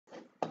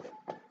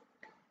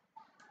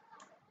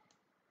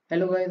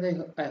Hello guys,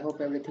 I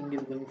hope everything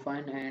is going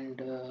fine and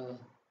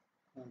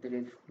there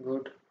is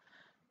good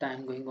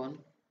time going on.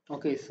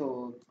 Okay,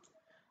 so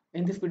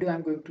in this video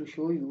I'm going to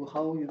show you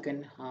how you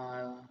can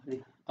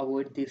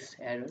avoid this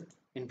error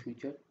in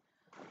future.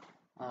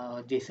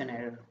 JSON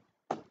error,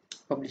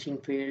 publishing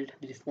failed,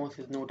 the response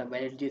is not a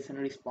valid JSON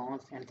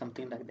response and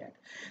something like that.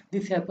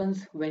 This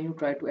happens when you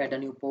try to add a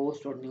new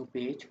post or new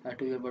page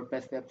to your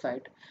WordPress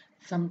website.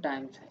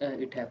 Sometimes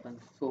it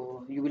happens.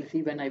 So you will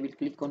see when I will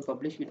click on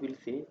publish, it will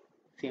say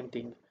same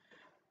thing,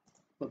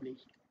 publish.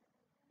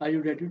 Are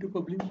you ready to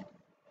publish?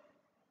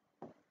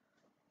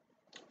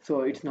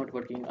 So it's not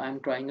working. I'm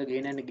trying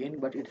again and again,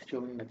 but it's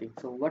showing nothing.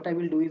 So what I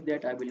will do is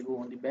that I will go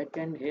on the back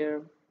end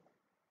here.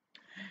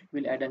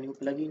 We'll add a new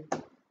plugin.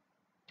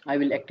 I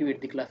will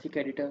activate the classic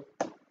editor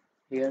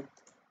here,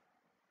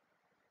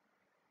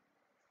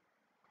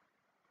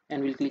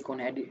 and we'll click on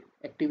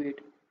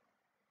activate.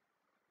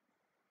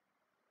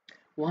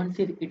 Once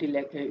it is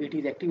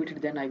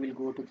activated, then I will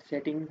go to the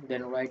setting,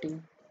 then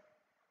writing,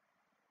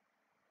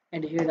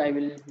 and here I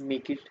will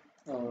make it.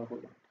 Hold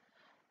on.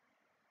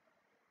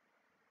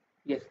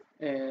 Yes,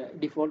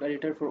 default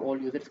editor for all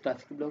users,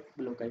 classical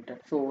block editor.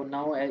 So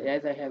now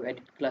as I have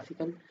added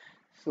classical,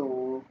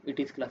 so it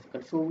is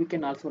classical. So we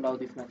can also allow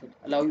this method,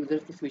 allow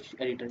users to switch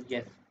editor.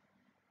 Yes,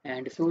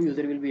 and so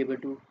user will be able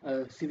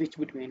to switch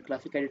between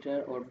classic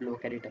editor or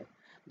block editor.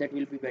 That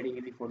will be very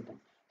easy for them.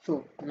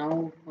 So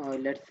now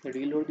let's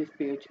reload this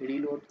page.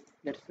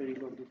 Let's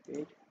reload this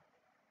page.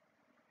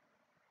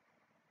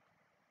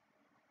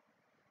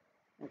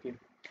 Okay,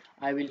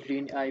 I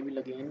will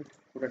again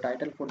put a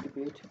title for the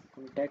page,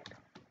 contact,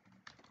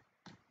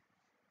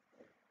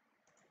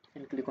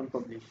 and click on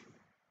publish.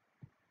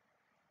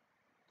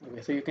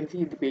 Okay, so you can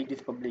see the page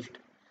is published.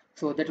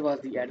 So that was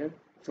the error.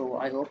 So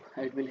I hope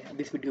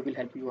this video will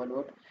help you a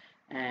lot,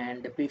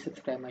 and please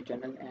subscribe my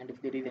channel, and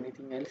if there is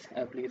anything else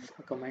please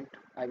comment.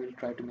 I will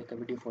try to make a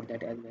video for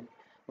that as well.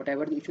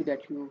 Whatever the issue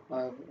that you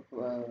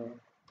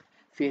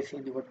face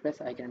in the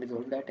WordPress, I can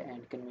resolve that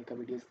and can make a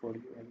videos for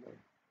you as well.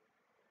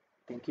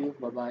 Thank you.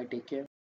 Bye bye. Take care.